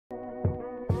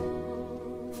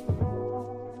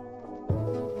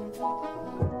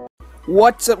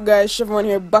What's up guys, Chevron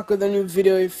here, back with a new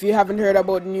video. If you haven't heard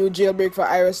about the new jailbreak for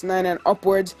iOS 9 and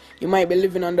upwards, you might be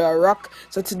living under a rock.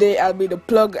 So today I'll be the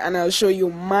plug and I'll show you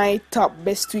my top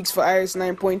best tweaks for iOS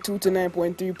 9.2 to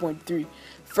 9.3.3.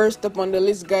 First up on the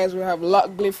list guys, we have lock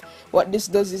glyph. What this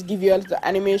does is give you a little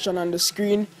animation on the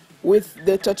screen with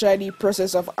the Touch ID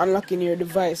process of unlocking your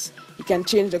device. You can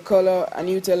change the color and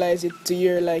utilize it to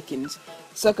your likings.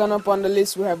 Second up on the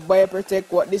list, we have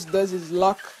bioprotect. What this does is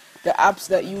lock the apps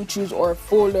that you choose or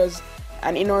folders,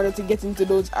 and in order to get into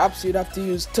those apps you'd have to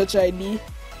use Touch ID,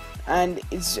 and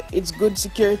it's good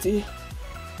security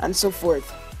and so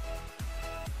forth.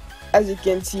 As you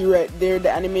can see right there, the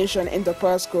animation enter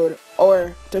passcode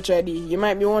or Touch ID. You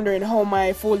might be wondering how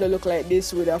my folder look like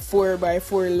this with a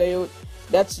 4x4 layout.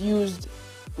 That's used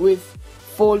with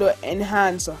folder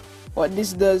enhancer. What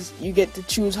this does, you get to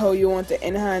choose how you want to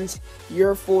enhance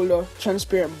your folder,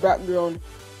 transparent background,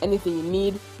 anything you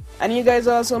need. And you guys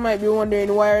also might be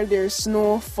wondering why there's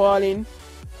snow falling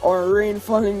or rain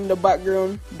falling in the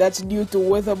background. That's due to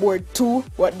weatherboard 2.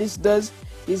 What this does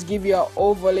is give you an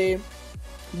overlay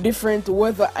different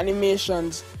weather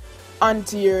animations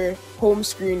onto your home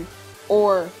screen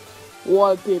or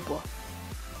wallpaper.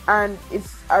 And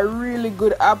it's a really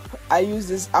good app. I use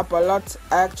this app a lot.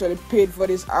 I actually paid for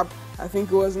this app. I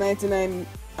think it was 99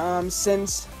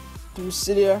 cents through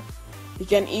Cydia. You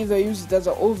can either use it as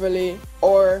an overlay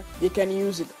or you can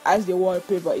use it as the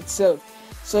wallpaper itself.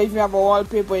 So if you have a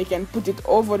wallpaper, you can put it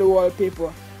over the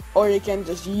wallpaper, or you can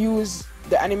just use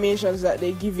the animations that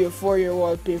they give you for your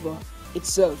wallpaper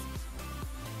itself.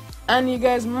 And you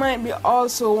guys might be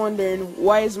also wondering,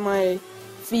 why is my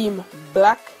theme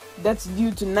black? That's due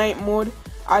to night mode.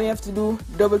 All you have to do,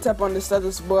 double tap on the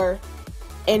status bar,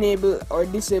 enable or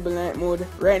disable night mode.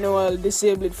 Right now I'll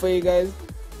disable it for you guys,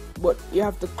 but you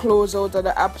have to close out of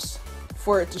the apps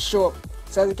for it to show up.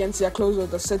 So as you can see, I close out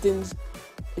the settings.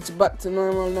 It's back to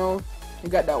normal now. You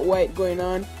got that white going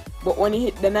on. But when you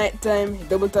hit the night time,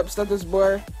 double tap status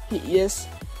bar, hit yes,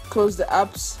 close the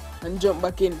apps and jump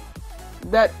back in.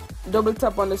 That double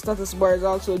tap on the status bar is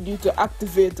also due to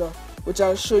activator, which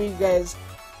I'll show you guys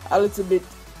a little bit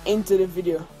into the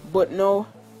video. But now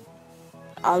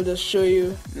I'll just show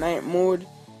you night mode.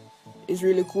 It's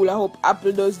really cool. I hope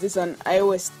Apple does this on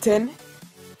iOS 10.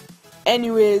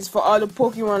 Anyways, for all the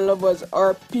Pokemon lovers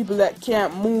or people that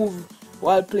can't move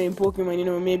while playing Pokemon, you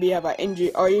know, maybe you have an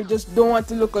injury or you just don't want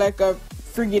to look like a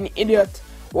friggin' idiot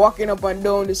walking up and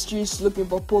down the streets looking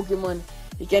for Pokemon,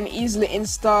 you can easily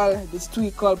install this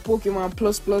tweak called Pokemon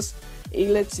Plus. It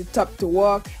lets you tap to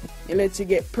walk, it lets you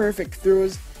get perfect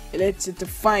throws, it lets you to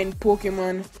find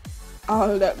Pokemon,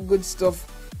 all that good stuff.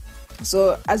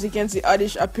 So as you can see,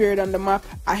 Oddish appeared on the map.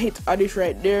 I hit Oddish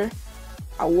right there.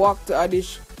 I walk to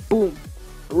Oddish, boom,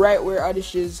 right where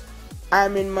Oddish is.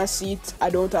 I'm in my seat. I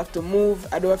don't have to move.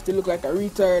 I don't have to look like a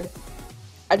retard.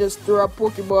 I just throw a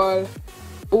Pokeball,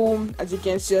 boom. As you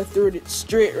can see, I threw it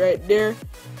straight right there.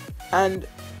 And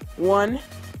 1,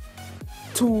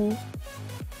 2,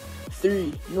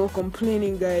 3. No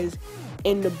complaining, guys.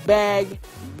 In the bag,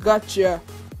 gotcha.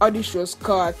 Oddish was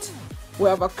caught. We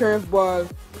have a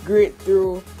curveball. Great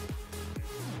throw.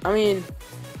 I mean,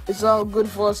 it's all good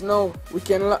for us now. We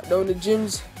can lock down the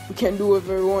gyms. We can do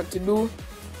whatever we want to do.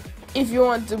 If you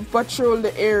want to patrol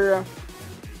the area,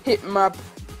 hit map,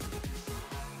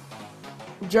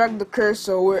 drag the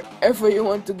cursor wherever you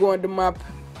want to go on the map.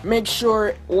 Make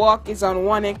sure walk is on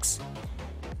 1x.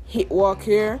 Hit walk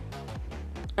here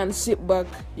and sit back.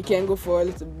 You can go for a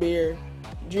little beer,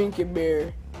 drink a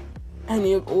beer, and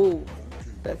you, oh,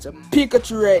 that's a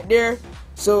Pikachu right there.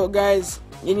 So guys,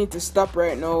 you need to stop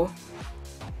right now.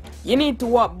 You need to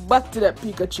walk back to that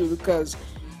Pikachu because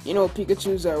you know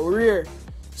Pikachus are rare.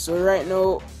 So right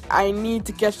now I need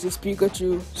to catch this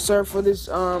Pikachu. Sorry for this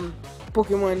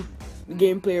Pokemon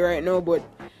gameplay right now, but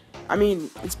I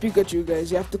mean, it's Pikachu, guys.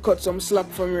 You have to cut some slack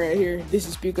from me right here. This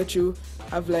is Pikachu.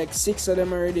 I have like 6 of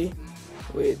them already.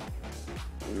 Wait,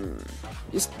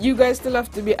 you guys still have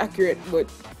to be accurate, but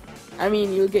I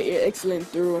mean, you'll get your excellent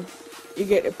throw. You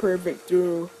get a perfect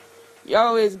throw. You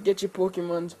always get your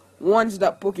Pokemons. Once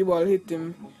that Pokeball hit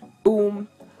him, boom,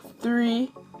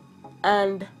 3,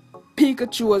 and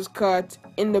Pikachu was caught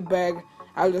in the bag.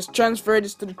 I'll just transfer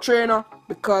this to the trainer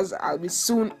because I'll be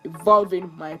soon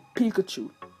evolving my Pikachu.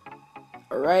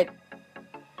 Alright?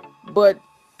 But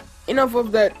enough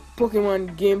of that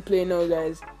Pokemon gameplay now,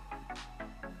 guys.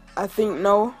 I think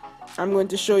now I'm going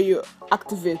to show you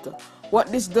Activator.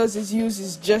 What this does is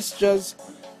uses gestures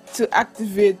to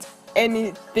activate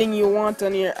anything you want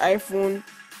on your iPhone.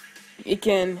 You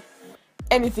can,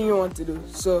 anything you want to do.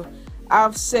 So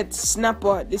I've set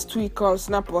Snapper, this tweak called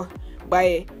Snapper,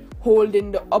 by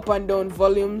holding the up and down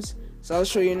volumes. So I'll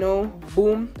show you now.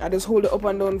 Boom, I just hold the up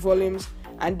and down volumes,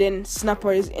 and then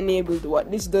snapper is enabled. What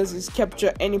this does is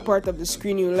capture any part of the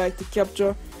screen you like to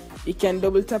capture. You can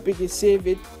double tap it to save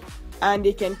it, and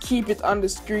you can keep it on the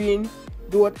screen,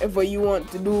 do whatever you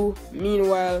want to do.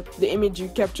 Meanwhile, the image you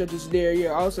captured is there. You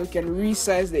also can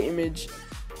resize the image,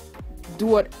 do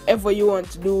whatever you want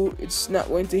to do. It's not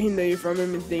going to hinder you from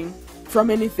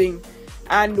anything.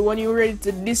 And when you're ready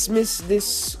to dismiss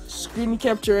this screen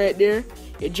capture right there,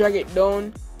 you drag it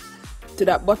down to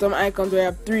that bottom icon where you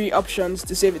have 3 options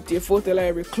to save it to your photo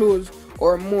library, close,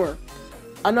 or more.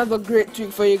 Another great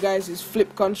trick for you guys is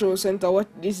flip control center. What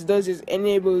this does is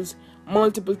enables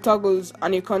multiple toggles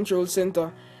on your control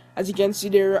center. As you can see,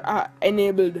 there are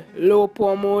enabled low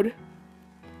power mode.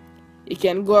 You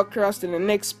can go across to the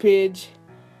next page.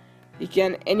 You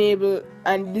can enable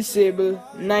and disable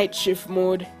night shift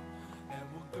mode.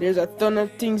 There's a ton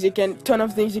of things you can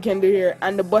do here.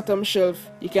 And the bottom shelf,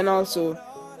 you can also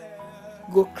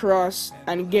go across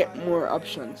and get more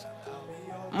options.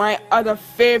 My other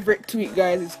favorite tweak,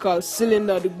 guys, is called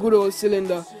cylinder, the good old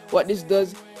cylinder. What this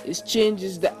does is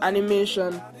changes the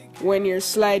animation when you're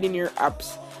sliding your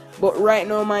apps. But right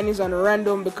now mine is on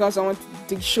random because I want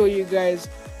to show you guys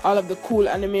all of the cool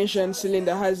animation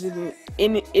cylinder has in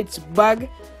its bag.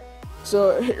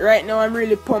 So right now I'm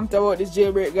really pumped about this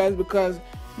jailbreak, guys, because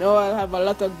now I'll have a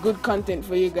lot of good content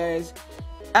for you guys.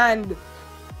 And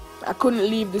I couldn't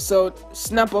leave this out.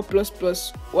 Snapper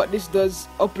plus. What this does,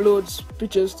 uploads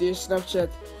pictures to your Snapchat.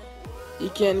 You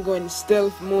can go in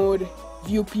stealth mode,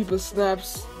 view people's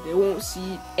snaps, they won't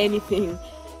see anything.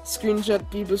 Screenshot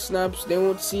people's snaps, they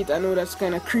won't see it. I know that's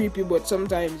kind of creepy, but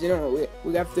sometimes, you know,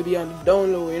 we have to be on the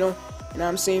down low, you know what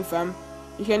I'm saying, fam.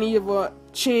 You can either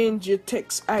change your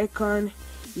text icon,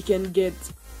 you can get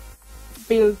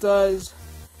filters,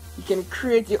 you can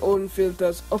create your own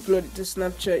filters, upload it to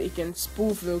Snapchat, you can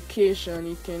spoof location,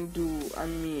 you can do, I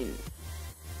mean,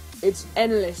 it's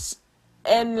endless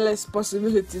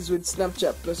possibilities with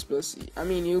Snapchat plus. I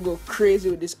mean, you go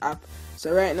crazy with this app.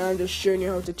 So right now I'm just showing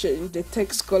you how to change the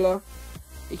text color.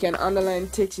 You can underline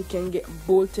text, you can get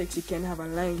bold text, you can have a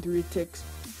line through text.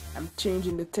 I'm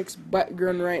changing the text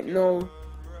background right now.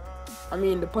 I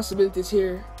mean, the possibilities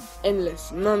here,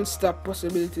 endless, non-stop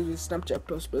possibilities with Snapchat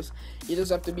plus. You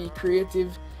just have to be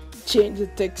creative, change the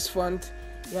text font.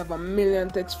 You have a million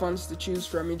text fonts to choose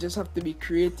from. You just have to be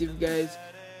creative, guys.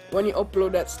 When you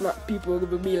upload that snap, people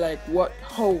will be like, what,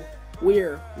 how,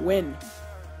 where, when,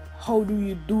 how do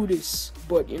you do this?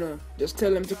 But you know, just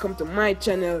tell them to come to my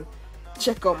channel,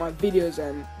 check out my videos,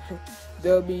 and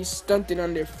they'll be stunting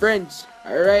on their friends.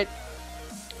 Alright,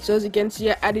 so as you can see,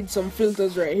 I added some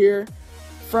filters right here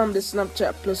from the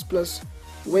Snapchat plus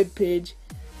webpage.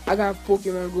 I got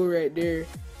Pokemon Go right there.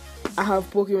 I have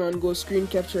Pokemon Go screen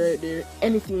capture right there.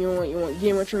 Anything you want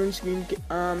Game of Thrones screen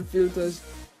filters,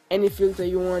 any filter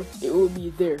you want, it will be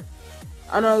there.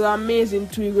 Another amazing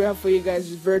tweak we have for you guys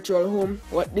is VirtualHome.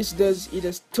 What this does, you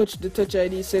just touch the Touch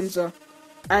ID sensor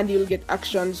and you'll get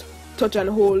actions. Touch and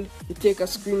hold, you take a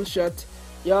screenshot.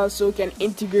 You also can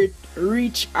integrate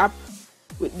Reach app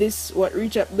with this. What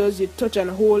Reach app does, you touch and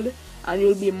hold and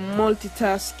you'll be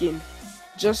multitasking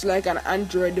just like an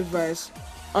Android device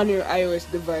on your iOS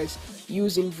device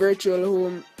using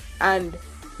VirtualHome and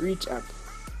Reach app.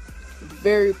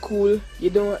 Very cool.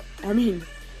 You're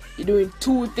doing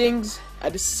 2 things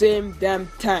at the same damn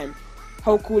time.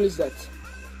 How cool is that?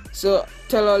 So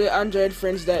tell all your Android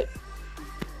friends that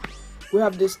we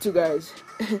have this too, guys.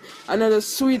 Another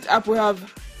sweet app we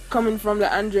have coming from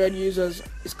the Android users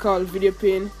is called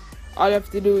VideoPin. All you have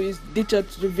to do is ditch out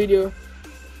the video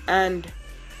and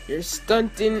you're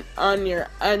stunting on your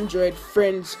Android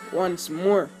friends once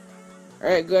more.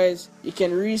 Alright, guys, you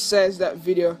can resize that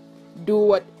video, do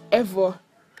whatever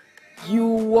you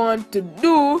want to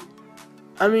do.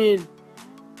 I mean,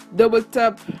 double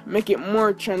tap, make it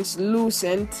more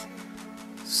translucent,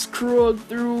 scroll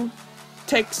through,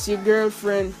 text your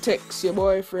girlfriend, text your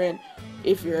boyfriend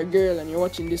if you're a girl and you're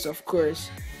watching this, of course.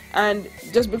 And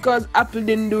just because Apple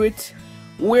didn't do it,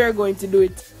 we're going to do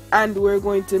it, and we're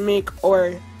going to make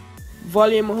our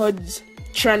volume HUDs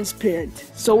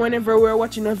transparent. So whenever we're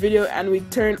watching a video and we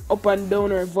turn up and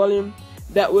down our volume,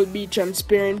 that will be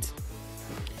transparent.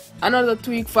 Another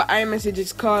tweak for iMessage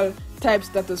is called type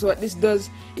status. What this does,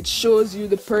 it shows you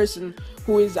the person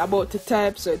who is about to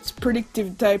type. So it's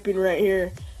predictive typing right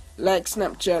here, like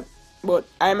Snapchat, but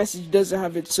iMessage doesn't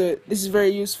have it. So this is very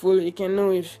useful. You can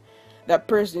know if that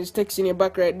person is texting you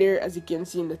back right there, as you can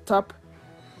see in the top.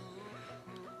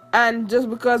 And just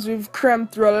because we've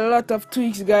crammed through a lot of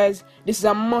tweaks, guys, this is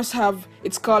a must-have.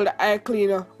 It's called the eye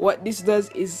cleaner. What this does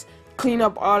is clean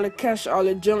up all the cache, all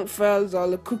the junk files,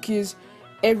 all the cookies,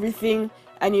 everything,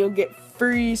 and you'll get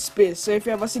free space. So if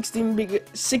you have a 16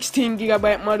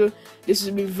 gigabyte model, this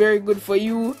will be very good for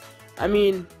you. I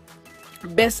mean,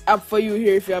 best app for you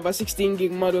here if you have a 16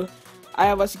 gig model. I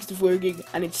have a 64 gig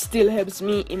and it still helps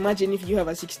me. Imagine if you have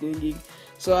a 16 gig.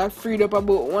 So I freed up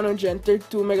about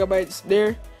 132 megabytes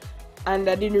there, and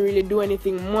I didn't really do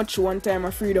anything much. One time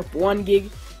I freed up 1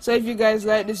 gig. So if you guys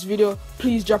like this video,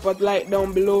 please drop a like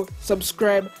down below,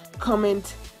 subscribe,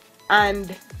 comment,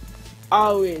 and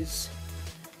always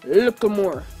look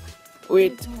more.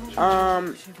 Wait,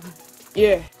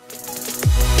 yeah.